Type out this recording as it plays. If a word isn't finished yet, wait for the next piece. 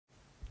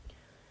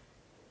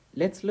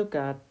Let's look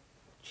at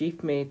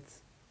Chief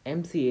Mate's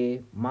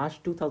MCA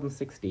March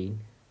 2016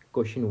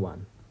 question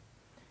 1.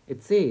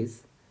 It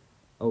says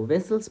a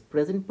vessel's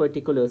present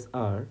particulars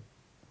are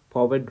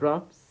forward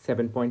draft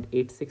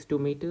 7.862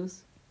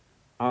 meters,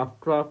 aft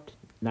draft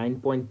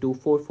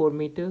 9.244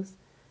 meters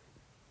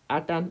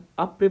at an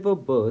upriver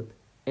berth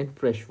in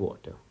fresh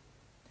water.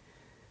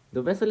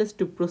 The vessel is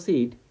to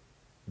proceed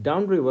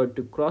downriver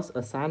to cross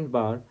a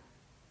sandbar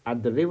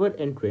at the river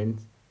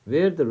entrance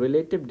where the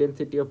relative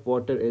density of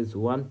water is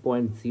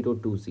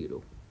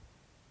 1.020.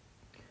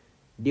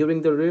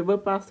 During the river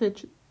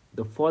passage,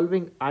 the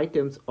following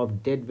items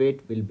of dead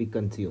weight will be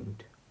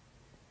consumed: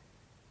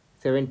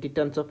 70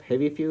 tons of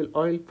heavy fuel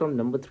oil from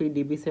number 3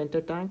 dB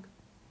center tank,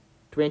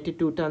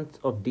 22 tons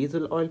of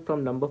diesel oil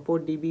from number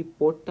 4 dB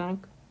port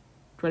tank,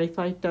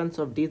 25 tons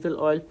of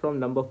diesel oil from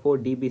number 4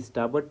 dB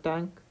starboard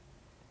tank,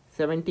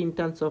 17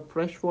 tons of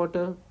fresh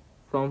water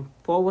from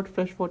forward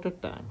freshwater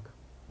tank.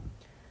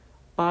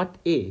 Part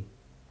A.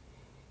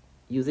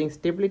 Using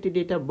stability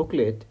data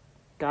booklet,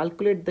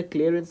 calculate the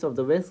clearance of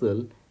the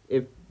vessel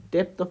if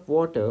depth of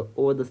water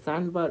over the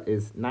sandbar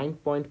is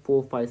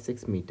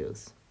 9.456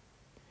 meters.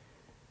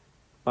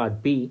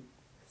 Part B.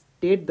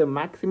 State the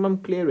maximum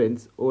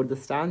clearance over the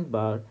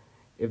sandbar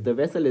if the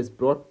vessel is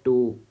brought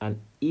to an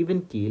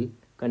even keel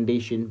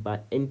condition by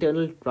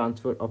internal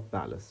transfer of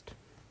ballast.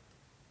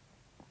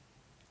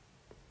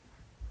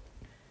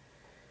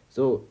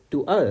 So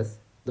to us,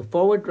 the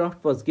forward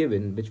draft was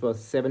given, which was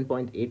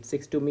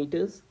 7.862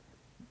 meters.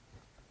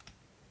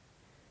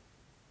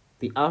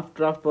 The aft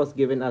draft was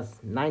given as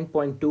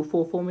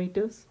 9.244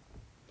 meters.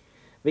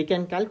 We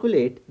can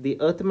calculate the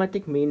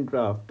arithmetic mean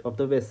draft of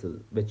the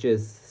vessel, which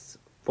is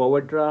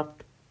forward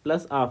draft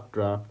plus aft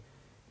draft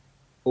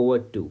over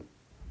 2.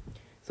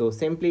 So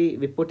simply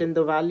we put in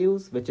the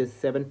values, which is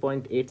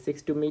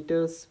 7.862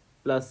 meters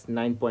plus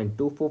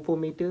 9.244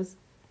 meters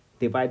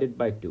divided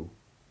by 2.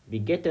 We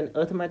get an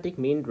arithmetic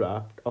mean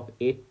draft of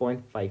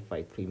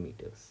 8.553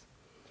 meters.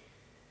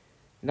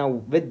 Now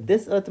with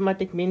this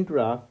arithmetic mean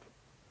draft,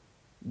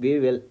 we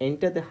will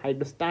enter the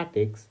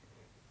hydrostatics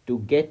to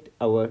get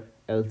our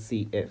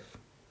LCF.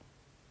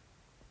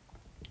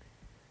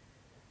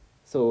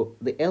 So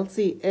the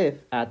LCF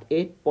at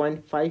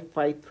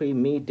 8.553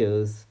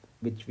 meters,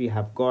 which we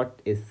have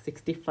got, is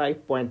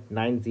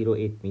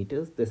 65.908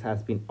 meters. This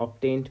has been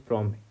obtained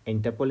from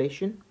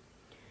interpolation.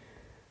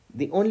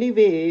 The only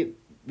way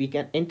we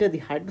can enter the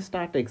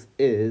hydrostatics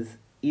is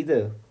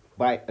either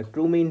by a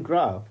true mean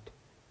draft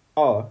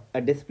or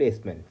a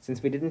displacement.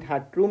 Since we didn't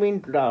have true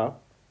mean draft,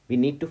 we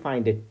need to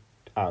find it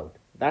out.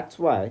 That's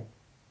why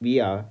we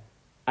are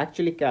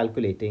actually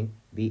calculating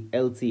the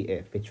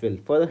LCF, which will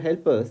further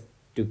help us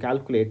to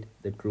calculate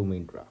the true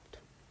mean draft.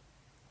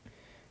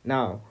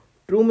 Now,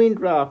 true mean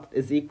draft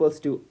is equals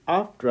to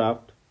aft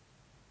draft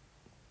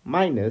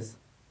minus,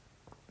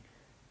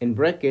 in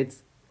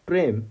brackets,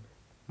 trim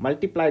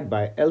multiplied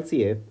by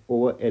LCF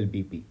over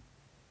LBP.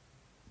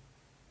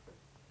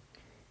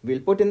 We'll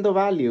put in the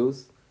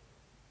values,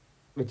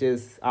 which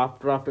is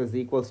aft draft is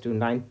equals to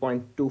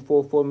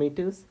 9.244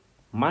 meters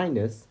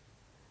minus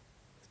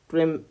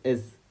trim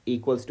is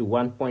equals to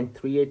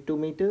 1.382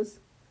 meters,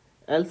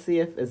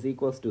 LCF is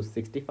equals to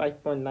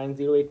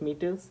 65.908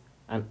 meters,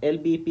 and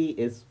LBP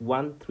is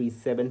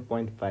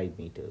 137.5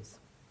 meters.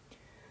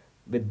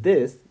 With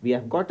this, we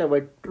have got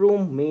our true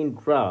mean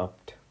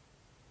draft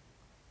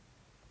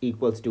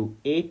equals to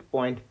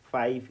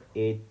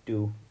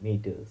 8.582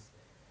 meters.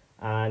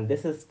 And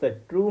this is the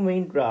true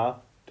mean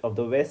draft of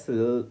the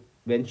vessel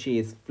when she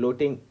is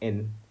floating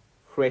in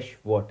fresh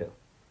water.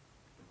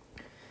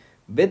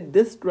 With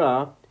this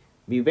draft,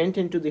 we went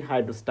into the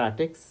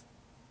hydrostatics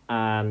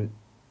and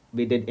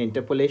we did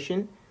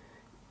interpolation,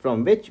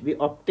 from which we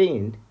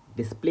obtained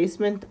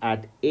displacement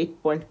at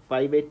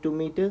 8.582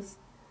 meters,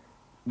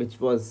 which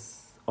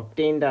was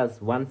obtained as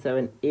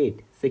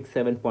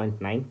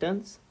 17867.9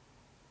 tons.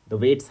 The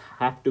weights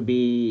have to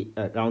be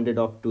rounded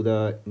off to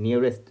the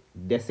nearest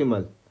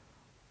decimal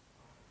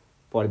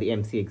for the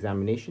MC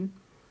examination.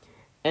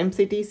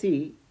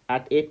 MCTC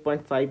at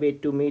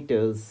 8.582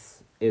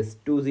 meters is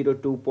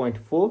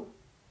 202.4.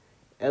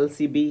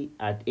 LCB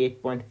at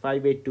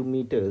 8.582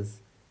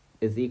 meters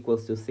is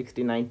equals to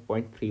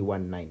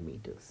 69.319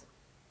 meters.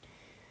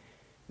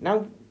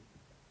 Now,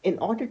 in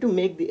order to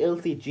make the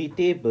LCG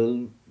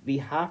table, we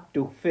have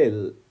to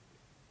fill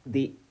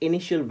the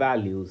initial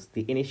values,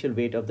 the initial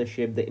weight of the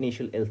ship, the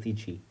initial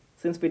LCG.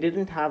 Since we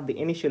didn't have the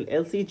initial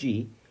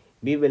LCG,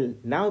 we will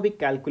now be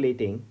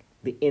calculating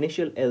the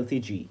initial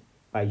LCG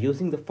by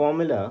using the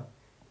formula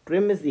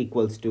trim is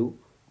equals to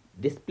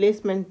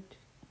displacement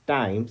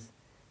times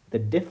the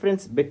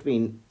difference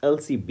between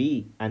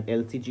LCB and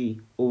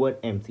LCG over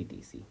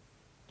MCTC.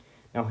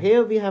 Now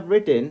here we have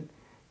written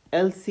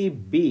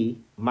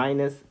LCB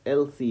minus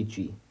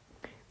LCG.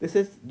 This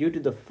is due to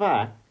the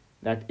fact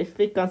that if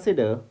we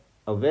consider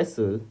a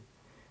vessel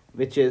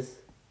which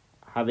is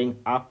having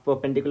aft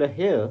perpendicular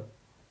here,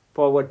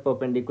 forward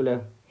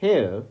perpendicular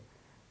here,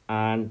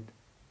 and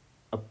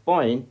a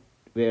point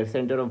where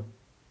center of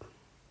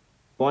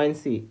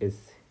buoyancy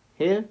is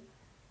here,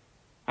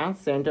 and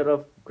center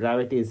of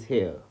gravity is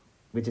here,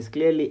 which is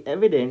clearly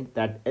evident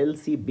that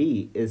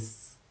LCB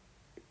is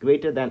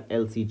greater than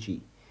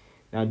LCG.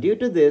 Now, due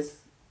to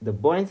this, the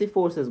buoyancy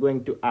force is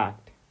going to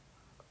act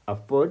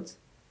upwards.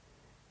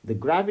 The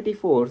gravity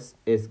force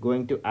is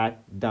going to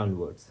act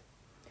downwards.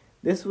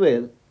 This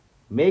will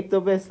make the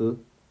vessel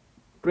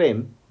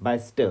trim by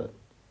stern.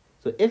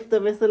 So if the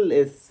vessel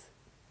is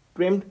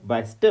trimmed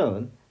by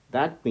stern,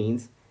 that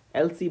means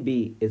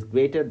LCB is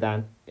greater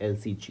than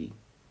LCG.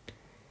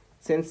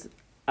 Since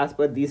as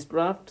per these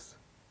drafts,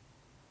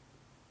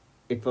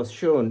 it was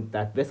shown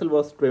that vessel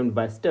was trimmed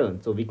by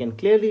stern, so we can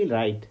clearly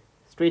write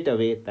straight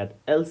away that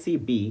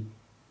LCB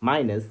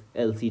minus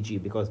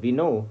LCG, because we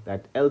know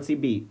that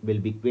LCB will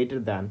be greater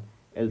than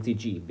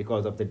LCG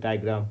because of the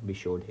diagram we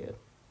showed here.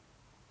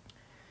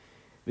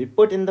 We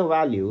put in the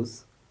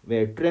values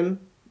where trim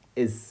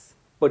is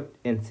put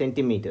in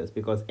centimeters,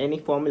 because any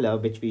formula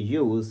which we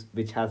use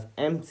which has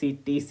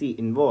MCTC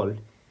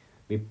involved,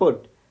 we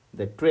put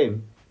the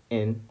trim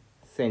in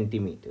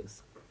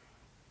centimeters.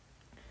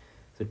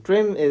 So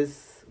trim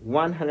is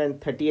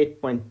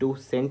 138.2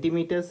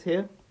 centimeters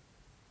here.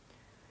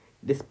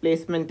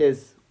 Displacement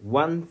is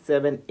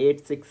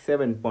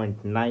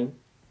 17867.9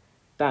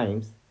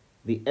 times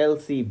the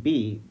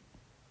LCB,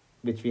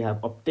 which we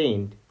have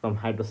obtained from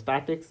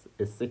hydrostatics,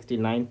 is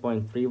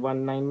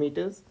 69.319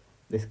 meters.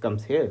 This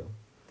comes here.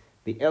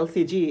 The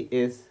LCG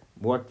is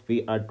what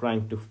we are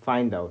trying to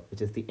find out,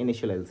 which is the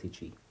initial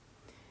LCG.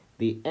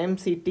 The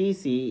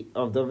MCTC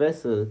of the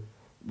vessel,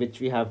 which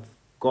we have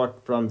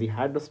got from the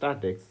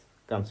hydrostatics,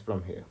 comes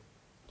from here.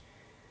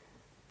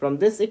 From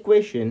this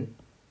equation,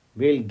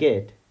 we'll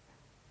get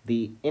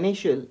the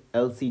initial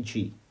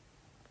LCG,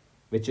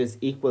 which is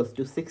equals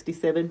to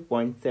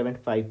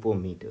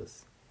 67.754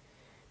 meters.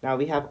 Now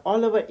we have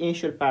all our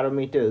initial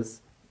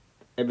parameters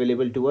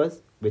available to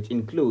us, which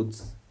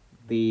includes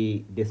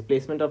the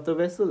displacement of the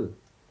vessel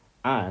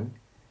and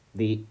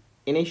the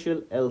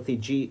initial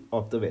LCG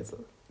of the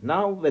vessel.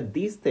 Now with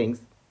these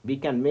things, we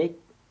can make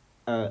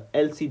a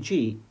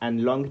LCG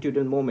and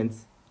longitudinal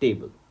moments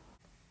table.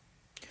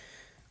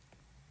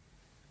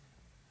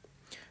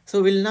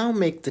 So we'll now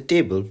make the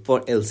table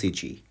for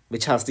LCG,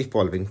 which has the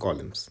following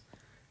columns: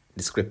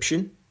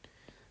 description,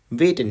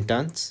 weight in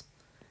tons,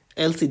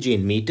 LCG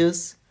in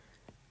meters,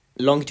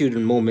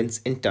 longitudinal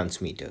moments in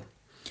tons meter.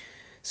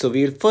 So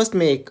we will first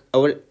make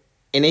our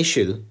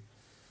initial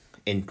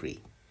entry.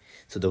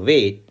 So the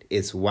weight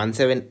is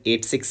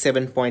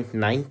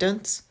 17867.9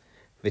 tons,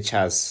 which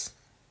has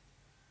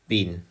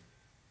been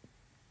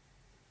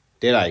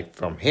derived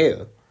from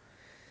here.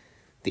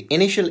 The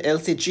initial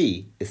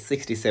LCG is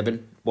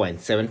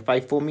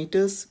 67.754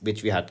 meters,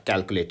 which we had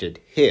calculated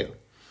here.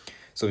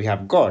 So we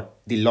have got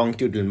the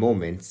longitudinal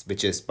moments,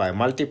 which is by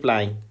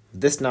multiplying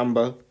this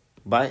number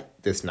by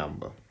this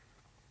number.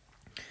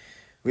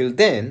 We'll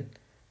then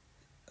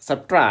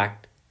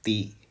subtract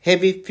the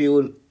heavy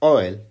fuel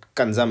oil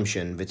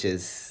consumption, which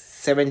is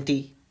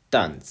 70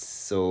 tons.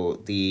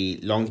 So the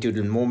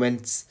longitudinal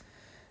moments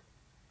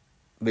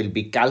will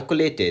be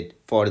calculated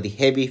for the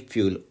heavy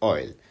fuel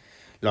oil.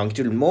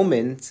 Longitudinal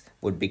moments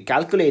would be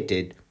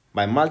calculated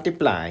by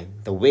multiplying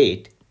the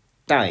weight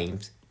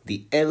times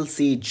the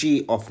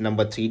LCG of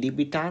number 3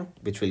 dB tank,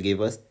 which will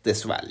give us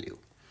this value.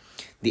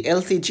 The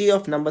LCG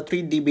of number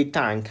 3 dB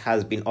tank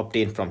has been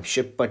obtained from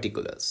ship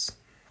particulars.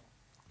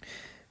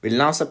 We'll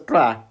now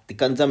subtract the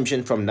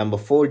consumption from number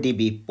 4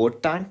 dB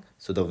port tank.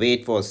 So the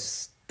weight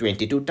was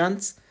 22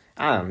 tons,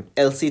 and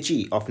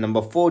LCG of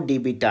number 4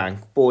 dB tank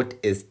port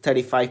is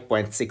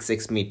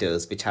 35.66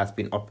 meters, which has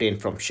been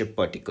obtained from ship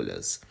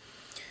particulars.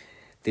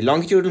 The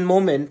longitudinal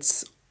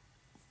moments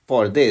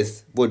for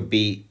this would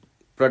be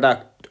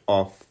product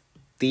of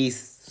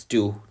these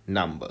two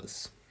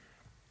numbers.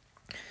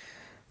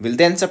 We'll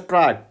then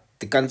subtract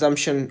the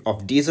consumption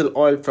of diesel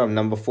oil from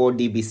number 4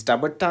 dB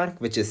starboard tank,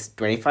 which is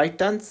 25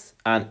 tons,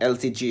 and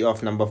LCG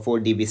of number 4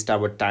 dB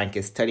starboard tank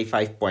is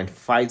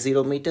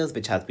 35.50 meters,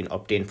 which has been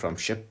obtained from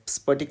ship's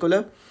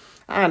particular,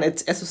 and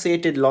its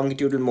associated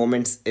longitudinal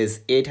moments is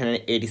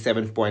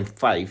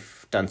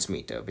 887.5 tons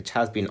meter, which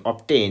has been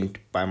obtained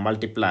by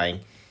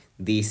multiplying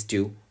these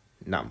two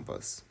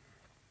numbers.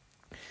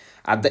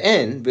 At the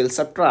end, we'll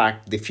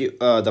subtract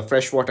the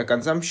freshwater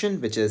consumption,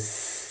 which is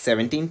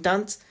 17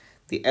 tons.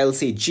 The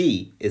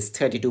LCG is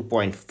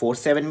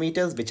 32.47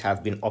 meters, which has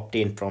been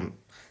obtained from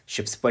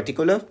ship's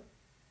particular,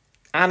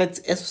 and its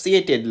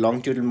associated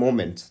longitudinal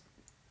moments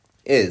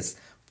is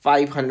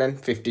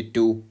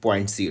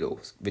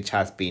 552.0, which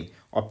has been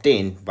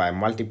obtained by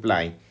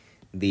multiplying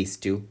these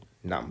two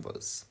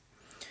numbers.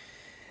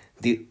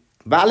 The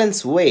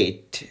balance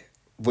weight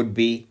would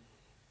be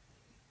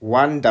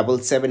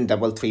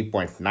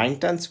 17733.9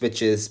 tons,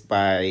 which is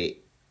by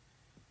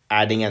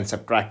adding and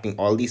subtracting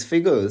all these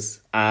figures,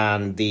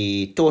 and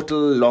the total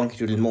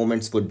longitudinal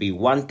moments would be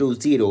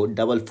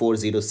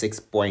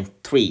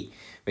 1204406.3,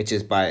 which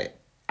is by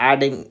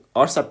adding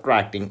or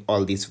subtracting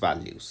all these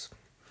values.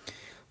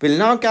 We'll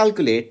now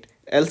calculate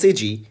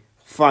LCG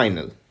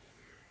final.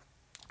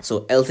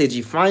 So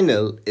Lcg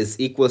final is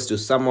equals to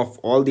sum of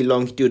all the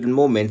longitudinal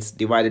moments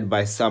divided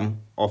by sum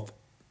of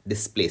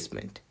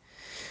displacement.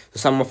 So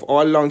sum of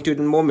all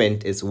longitudinal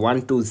moment is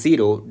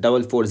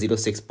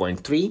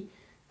 120,4406.3,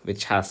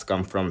 which has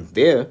come from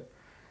there,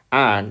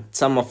 and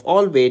sum of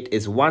all weight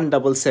is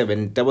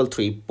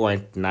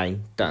 177,33.9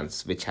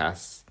 tons, which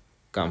has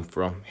come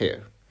from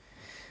here,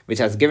 which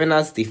has given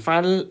us the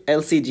final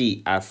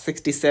Lcg as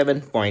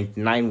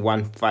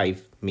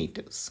 67.915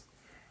 meters.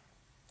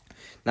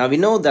 Now we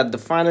know that the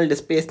final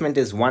displacement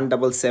is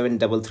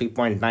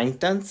 177,33.9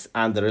 tons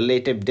and the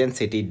relative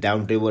density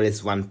downriver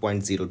is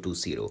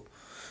 1.020.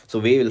 So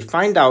we will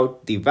find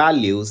out the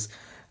values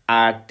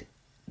at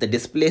the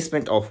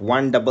displacement of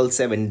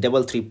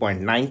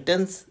 177,33.9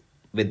 tons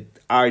with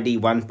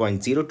RD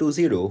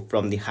 1.020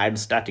 from the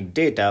hydrostatic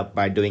data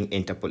by doing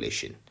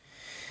interpolation.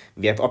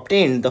 We have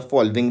obtained the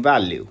following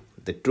value: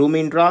 the true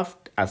mean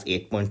draft as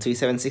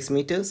 8.376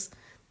 meters,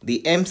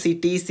 the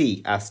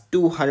MCTC as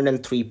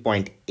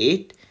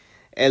 203.8,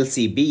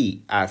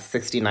 LCB as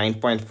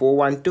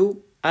 69.412,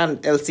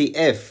 and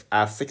LCF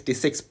as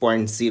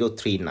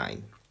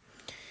 66.039.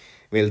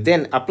 We'll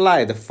then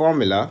apply the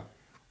formula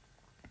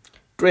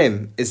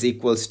trim is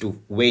equals to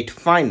weight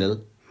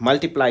final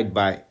multiplied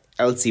by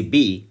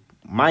LCB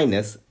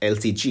minus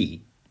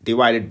LCG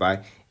divided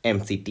by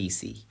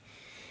MCTC.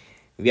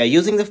 We are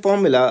using the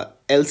formula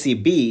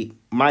LCB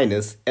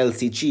minus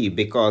LCG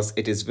because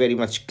it is very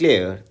much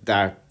clear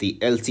that the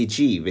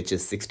LCG, which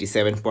is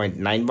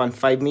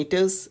 67.915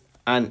 meters,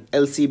 and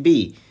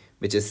LCB,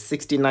 which is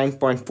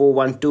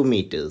 69.412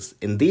 meters,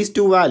 in these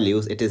two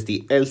values it is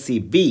the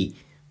LCB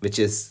which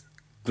is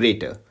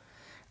greater,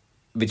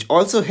 which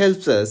also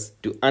helps us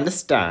to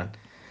understand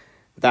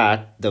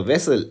that the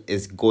vessel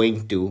is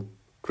going to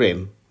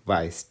trim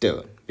by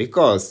stern,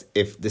 because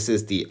if this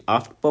is the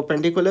aft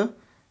perpendicular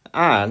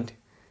and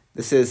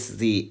this is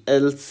the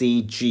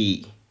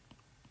LCG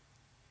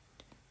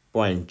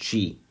point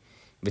G,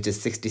 which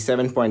is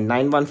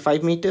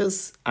 67.915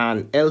 meters,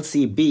 and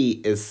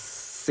LCB is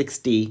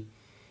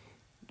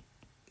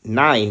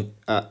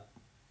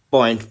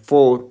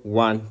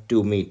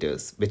 69.412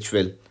 meters, which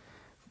will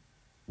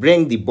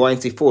bring the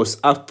buoyancy force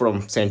up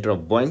from center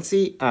of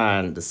buoyancy,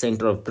 and the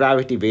center of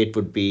gravity weight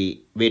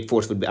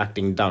force would be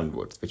acting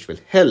downwards, which will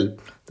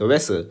help the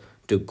vessel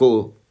to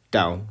go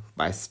down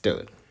by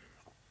stern.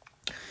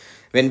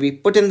 When we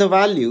put in the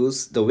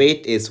values, the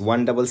weight is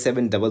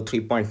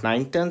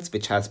 177,33.9 tons,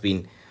 which has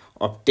been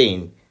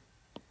obtained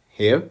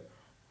here.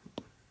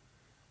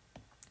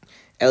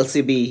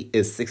 LCB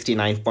is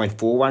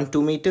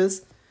 69.412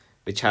 meters,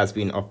 which has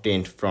been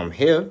obtained from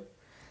here.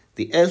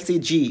 The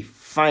LCG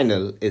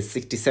final is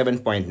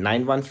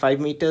 67.915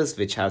 meters,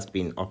 which has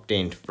been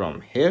obtained from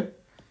here,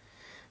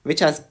 which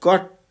has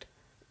got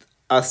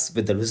us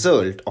with the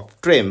result of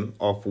trim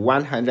of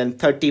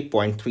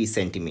 130.3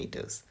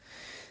 centimeters.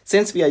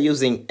 Since we are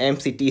using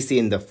MCTC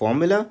in the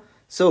formula,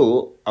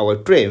 so our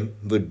trim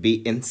would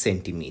be in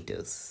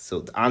centimeters.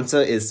 So the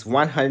answer is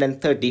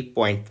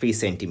 130.3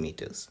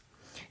 centimeters.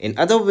 In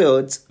other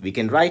words, we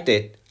can write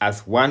it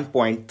as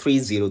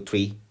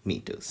 1.303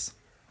 meters.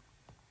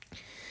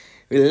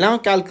 We will now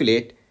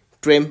calculate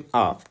trim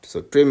aft.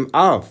 So trim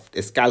aft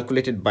is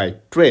calculated by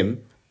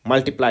trim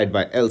multiplied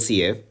by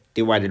LCF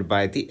divided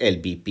by the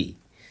LBP.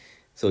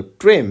 So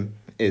trim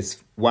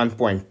is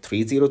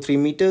 1.303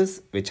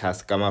 meters, which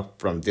has come up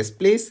from this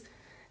place.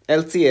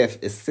 LCF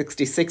is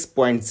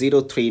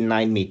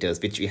 66.039 meters,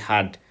 which we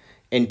had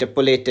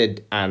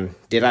interpolated and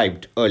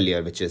derived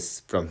earlier, which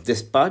is from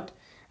this part.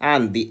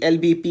 And the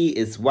LBP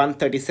is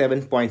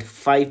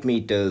 137.5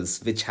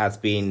 meters, which has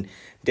been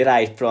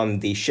derived from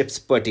the ship's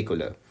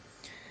particular.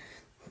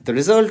 The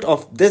result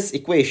of this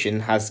equation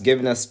has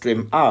given us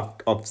trim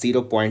aft of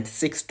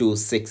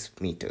 0.626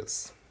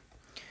 meters.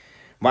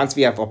 Once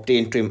we have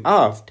obtained trim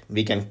aft,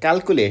 we can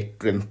calculate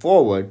trim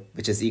forward,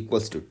 which is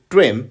equals to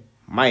trim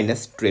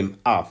minus trim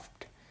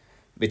aft,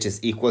 which is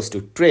equals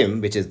to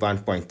trim, which is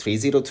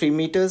 1.303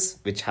 meters,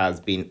 which has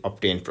been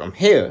obtained from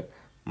here,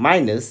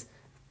 minus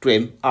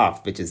trim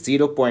aft, which is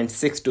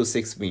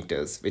 0.626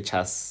 meters, which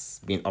has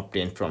been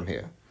obtained from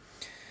here.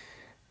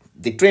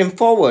 The trim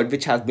forward,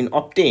 which has been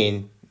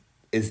obtained,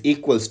 is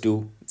equals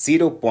to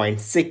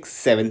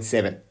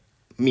 0.677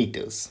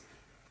 meters.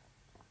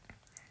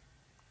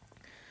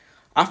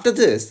 After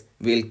this,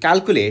 we'll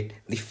calculate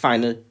the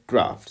final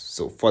draft.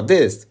 So for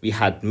this, we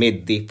had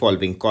made the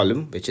following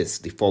column, which is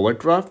the forward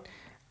draft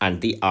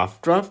and the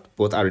aft draft.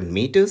 Both are in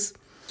meters.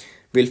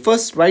 We'll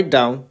first write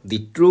down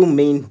the true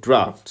mean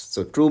draft.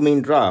 So true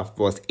mean draft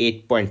was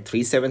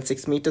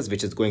 8.376 meters,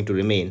 which is going to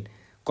remain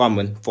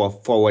common for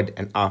forward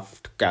and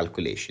aft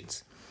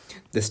calculations.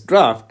 This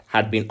draft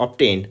had been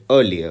obtained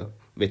earlier,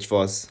 which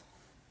was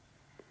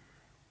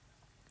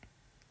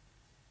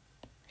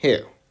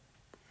here.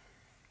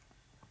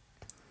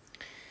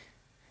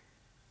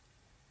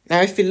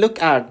 Now, if we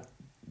look at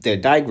the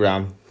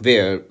diagram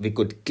where we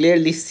could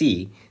clearly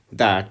see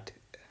that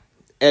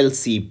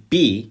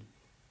LCB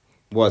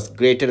was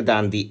greater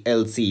than the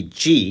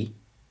LCG,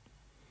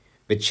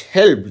 which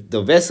helped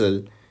the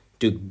vessel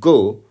to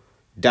go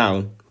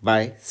down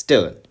by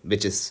stern,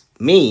 which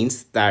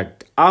means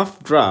that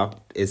aft draft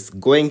is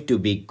going to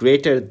be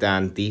greater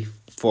than the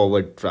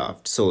forward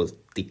draft. So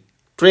the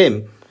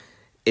trim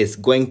is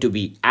going to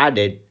be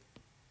added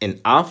in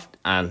aft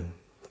and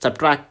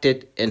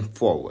subtracted in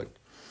forward.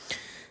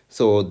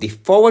 So the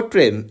forward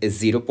trim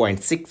is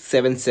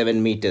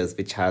 0.677 meters,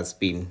 which has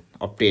been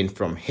obtained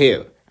from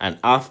here, and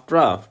aft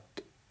draft,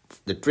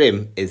 the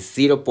trim is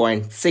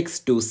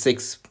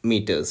 0.626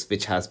 meters,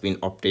 which has been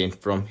obtained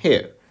from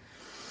here.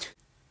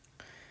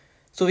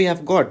 So we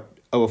have got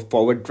our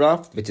forward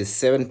draft, which is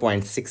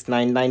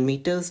 7.699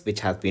 meters,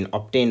 which has been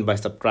obtained by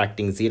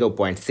subtracting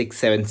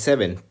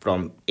 0.677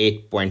 from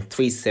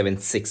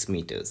 8.376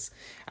 meters.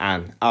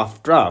 And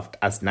aft draft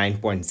as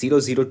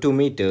 9.002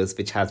 meters,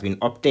 which has been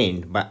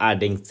obtained by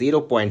adding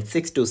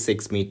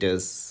 0.626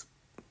 meters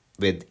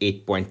with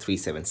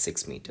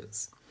 8.376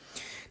 meters.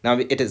 Now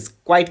it is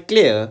quite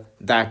clear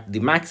that the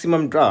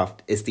maximum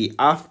draft is the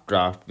aft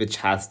draft, which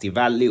has the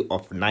value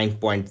of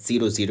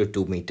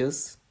 9.002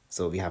 meters.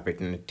 So we have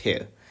written it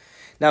here.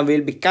 Now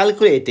we'll be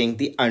calculating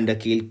the under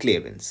keel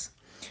clearance.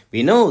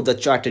 We know the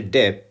charted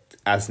depth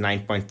as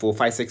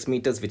 9.456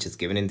 meters, which is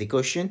given in the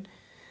question.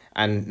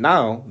 And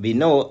now we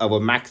know our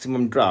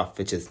maximum draft,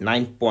 which is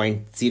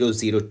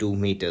 9.002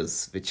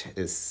 meters, which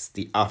is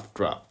the aft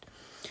draft.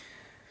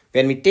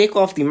 When we take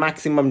off the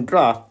maximum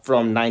draft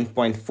from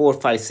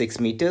 9.456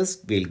 meters,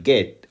 we'll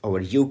get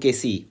our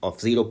UKC of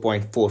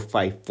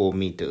 0.454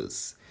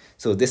 meters.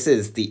 So this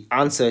is the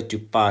answer to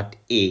part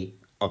A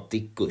of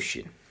the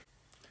question.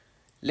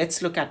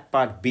 Let's look at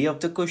part B of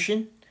the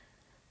question,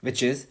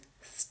 which is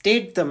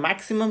state the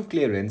maximum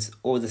clearance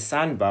over the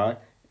sandbar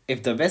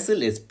if the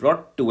vessel is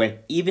brought to an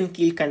even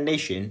keel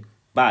condition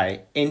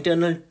by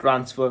internal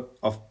transfer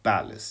of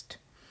ballast.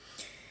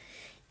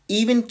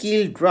 Even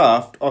keel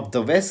draft of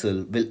the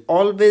vessel will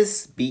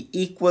always be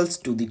equals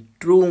to the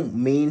true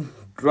mean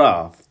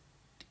draft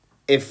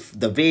if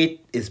the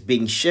weight is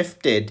being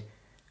shifted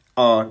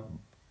or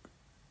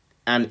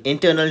an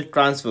internal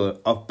transfer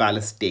of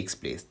ballast takes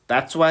place.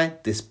 That's why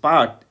this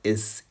part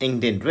is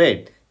inked in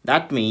red.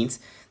 That means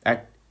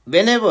that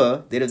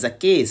whenever there is a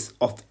case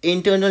of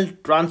internal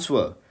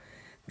transfer,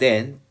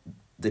 then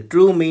the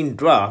true mean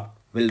draft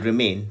will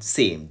remain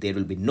same. There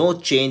will be no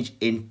change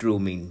in true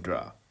mean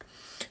draft.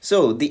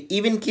 So the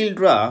even keel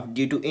draft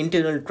due to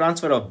internal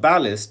transfer of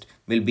ballast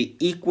will be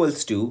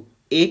equals to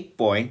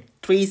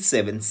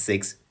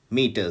 8.376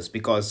 meters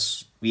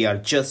because we are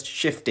just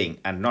shifting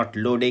and not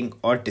loading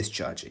or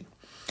discharging.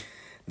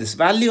 This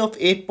value of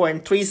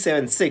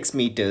 8.376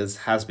 meters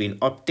has been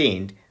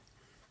obtained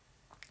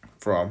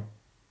from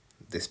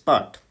this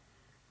part.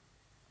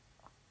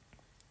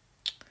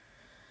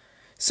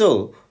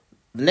 So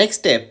the next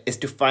step is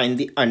to find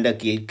the under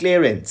keel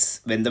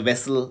clearance when the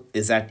vessel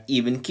is at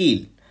even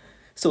keel.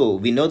 So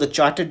we know the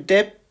charted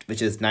depth,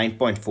 which is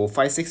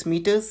 9.456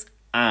 meters,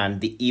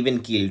 and the even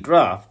keel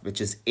draft,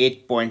 which is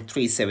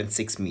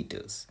 8.376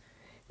 meters.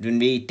 When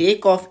we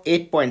take off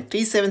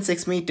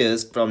 8.376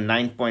 meters from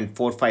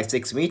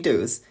 9.456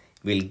 meters,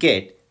 we'll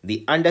get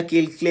the under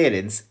keel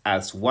clearance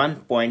as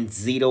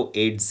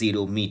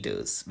 1.080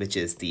 meters, which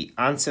is the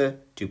answer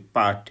to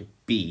part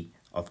B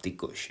of the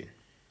question.